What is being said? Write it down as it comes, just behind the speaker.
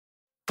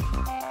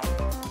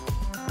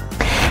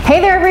Hey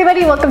there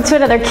everybody, welcome to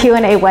another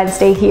Q&A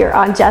Wednesday here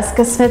on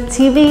Jessica Smith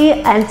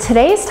TV, and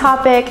today's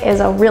topic is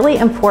a really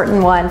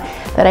important one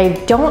that I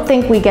don't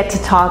think we get to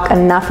talk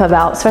enough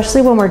about,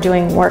 especially when we're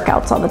doing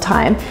workouts all the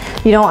time.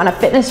 You know, on a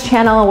fitness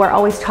channel, we're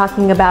always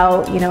talking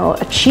about,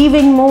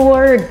 achieving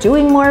more,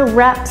 doing more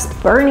reps,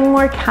 burning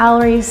more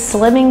calories,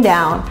 slimming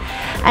down.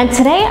 And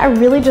today I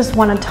really just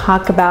want to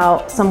talk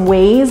about some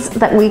ways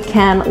that we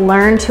can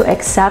learn to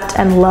accept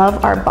and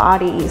love our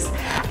bodies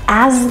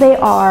as they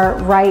are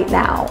right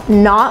now.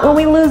 Not when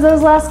we lose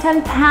those last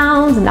 10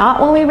 pounds, not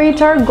when we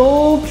reach our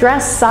goal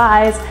dress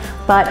size,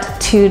 but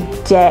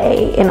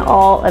today in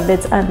all of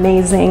its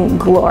amazing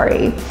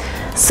glory.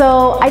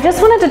 So I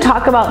just wanted to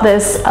talk about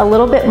this a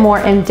little bit more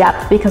in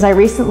depth because I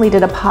recently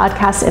did a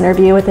podcast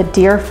interview with a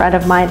dear friend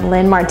of mine,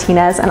 Lynn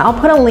Martinez, and I'll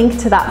put a link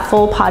to that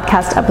full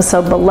podcast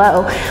episode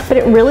below. But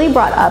it really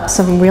brought up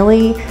some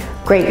really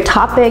great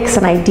topics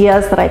and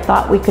ideas that I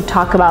thought we could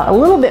talk about a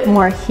little bit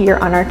more here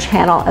on our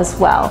channel as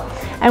well.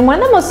 And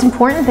one of the most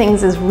important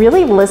things is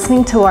really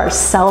listening to our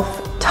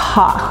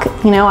self-talk.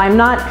 I'm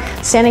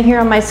not standing here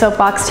on my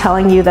soapbox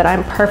telling you that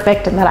I'm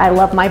perfect and that I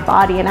love my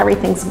body and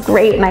everything's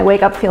great and I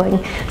wake up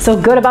feeling so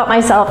good about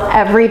myself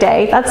every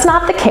day. That's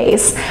not the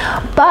case.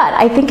 But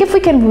I think if we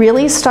can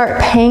really start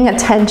paying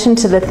attention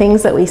to the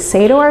things that we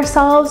say to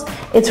ourselves,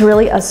 it's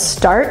really a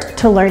start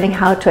to learning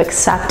how to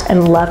accept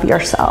and love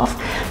yourself.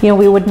 We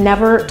would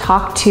never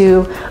talk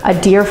to a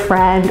dear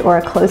friend or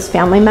a close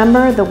family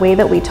member the way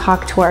that we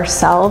talk to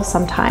ourselves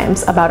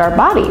sometimes about our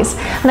bodies.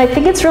 And I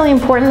think it's really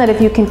important that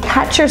if you can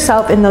catch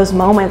yourself in those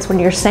moments when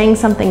you're saying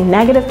something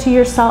negative to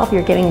yourself,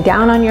 you're getting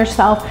down on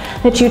yourself,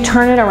 that you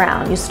turn it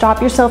around. You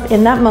stop yourself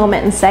in that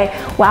moment and say,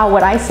 wow,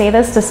 would I say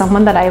this to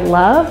someone that I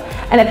love?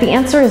 And if the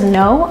answer is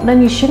no,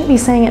 then you shouldn't be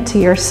saying it to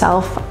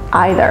yourself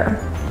either.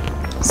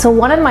 So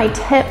one of my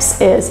tips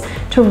is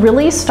to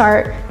really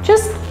start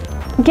just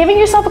giving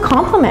yourself a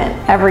compliment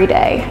every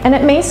day. And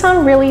it may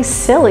sound really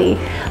silly,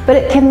 but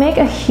it can make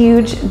a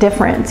huge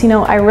difference.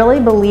 I really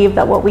believe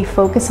that what we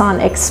focus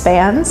on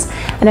expands.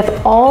 And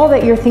if all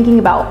that you're thinking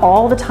about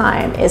all the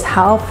time is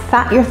how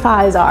fat your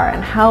thighs are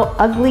and how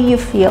ugly you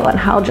feel and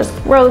how just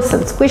gross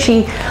and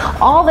squishy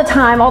all the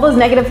time, all those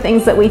negative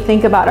things that we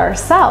think about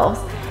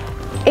ourselves,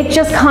 it's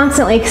just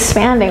constantly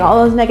expanding.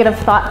 All those negative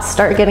thoughts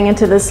start getting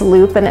into this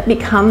loop and it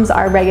becomes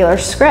our regular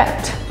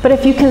script. But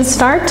if you can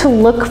start to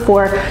look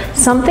for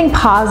something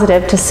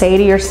positive to say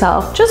to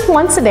yourself just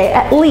once a day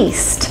at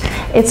least,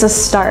 it's a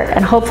start.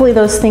 And hopefully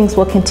those things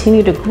will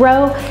continue to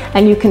grow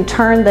and you can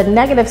turn the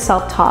negative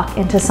self-talk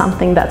into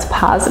something that's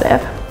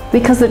positive.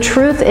 Because the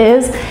truth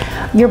is,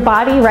 your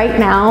body right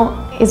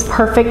now is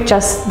perfect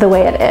just the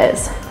way it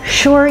is.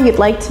 Sure, you'd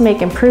like to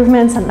make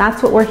improvements, and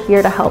that's what we're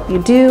here to help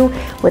you do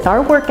with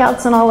our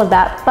workouts and all of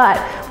that,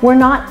 but we're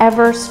not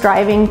ever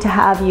striving to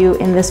have you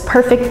in this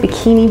perfect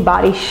bikini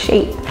body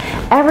shape.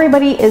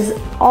 Everybody is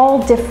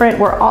all different.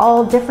 We're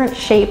all different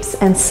shapes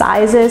and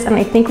sizes, and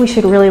I think we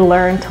should really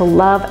learn to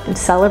love and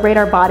celebrate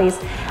our bodies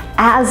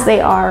as they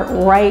are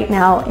right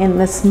now in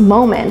this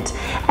moment,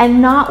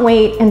 and not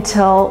wait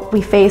until we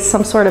face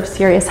some sort of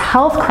serious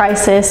health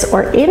crisis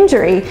or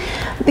injury,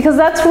 because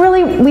that's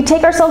really, we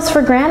take ourselves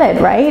for granted,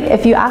 right?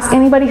 If you ask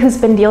anybody who's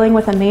been dealing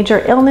with a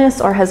major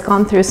illness or has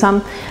gone through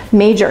some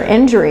major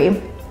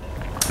injury,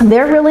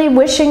 they're really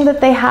wishing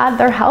that they had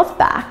their health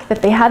back,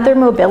 that they had their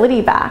mobility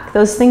back.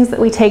 Those things that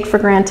we take for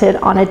granted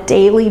on a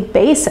daily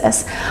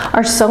basis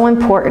are so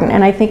important.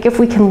 And I think if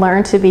we can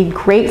learn to be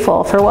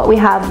grateful for what we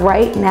have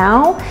right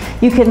now,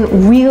 you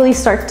can really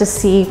start to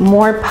see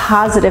more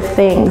positive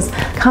things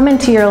come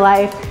into your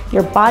life.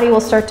 Your body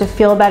will start to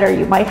feel better.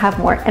 You might have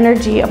more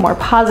energy, a more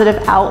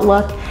positive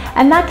outlook,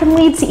 and that can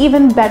lead to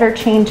even better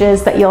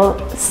changes that you'll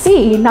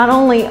see not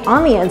only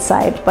on the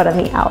inside, but on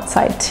the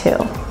outside too.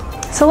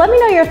 So let me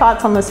know your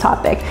thoughts on this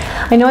topic.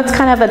 I know it's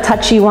kind of a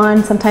touchy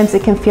one. Sometimes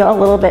it can feel a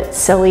little bit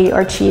silly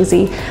or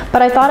cheesy,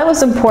 but I thought it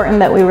was important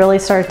that we really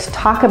start to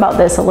talk about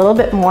this a little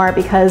bit more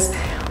because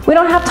we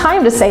don't have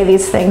time to say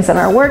these things in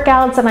our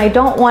workouts, and I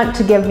don't want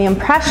to give the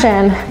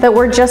impression that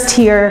we're just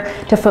here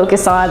to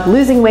focus on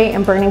losing weight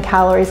and burning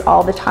calories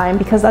all the time,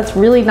 because that's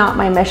really not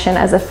my mission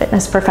as a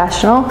fitness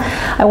professional.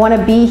 I want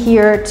to be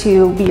here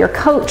to be your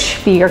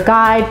coach, be your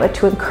guide, but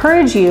to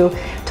encourage you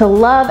to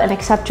love and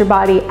accept your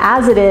body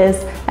as it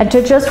is, and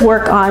to just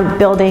work on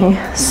building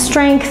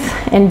strength,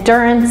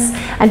 endurance,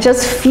 and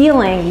just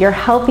feeling your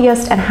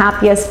healthiest and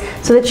happiest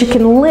so that you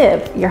can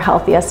live your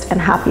healthiest and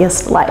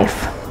happiest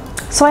life.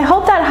 So I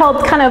hope that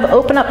helped kind of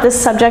open up this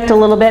subject a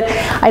little bit.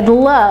 I'd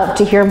love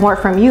to hear more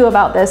from you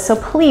about this, so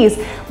please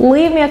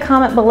leave me a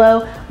comment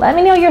below. Let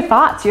me know your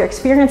thoughts, your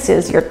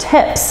experiences, your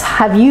tips.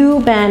 Have you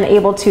been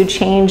able to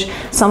change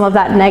some of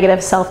that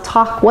negative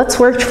self-talk? What's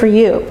worked for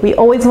you? We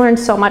always learn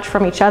so much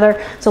from each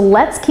other, so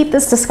let's keep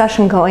this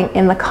discussion going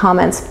in the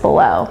comments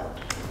below.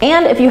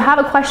 And if you have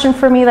a question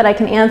for me that I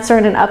can answer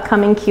in an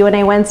upcoming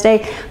Q&A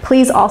Wednesday,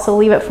 please also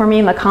leave it for me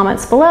in the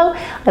comments below.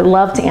 I'd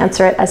love to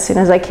answer it as soon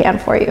as I can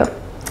for you.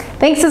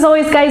 Thanks as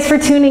always, guys, for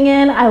tuning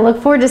in. I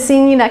look forward to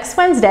seeing you next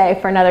Wednesday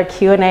for another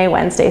Q&A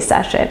Wednesday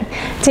session.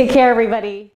 Take care, everybody.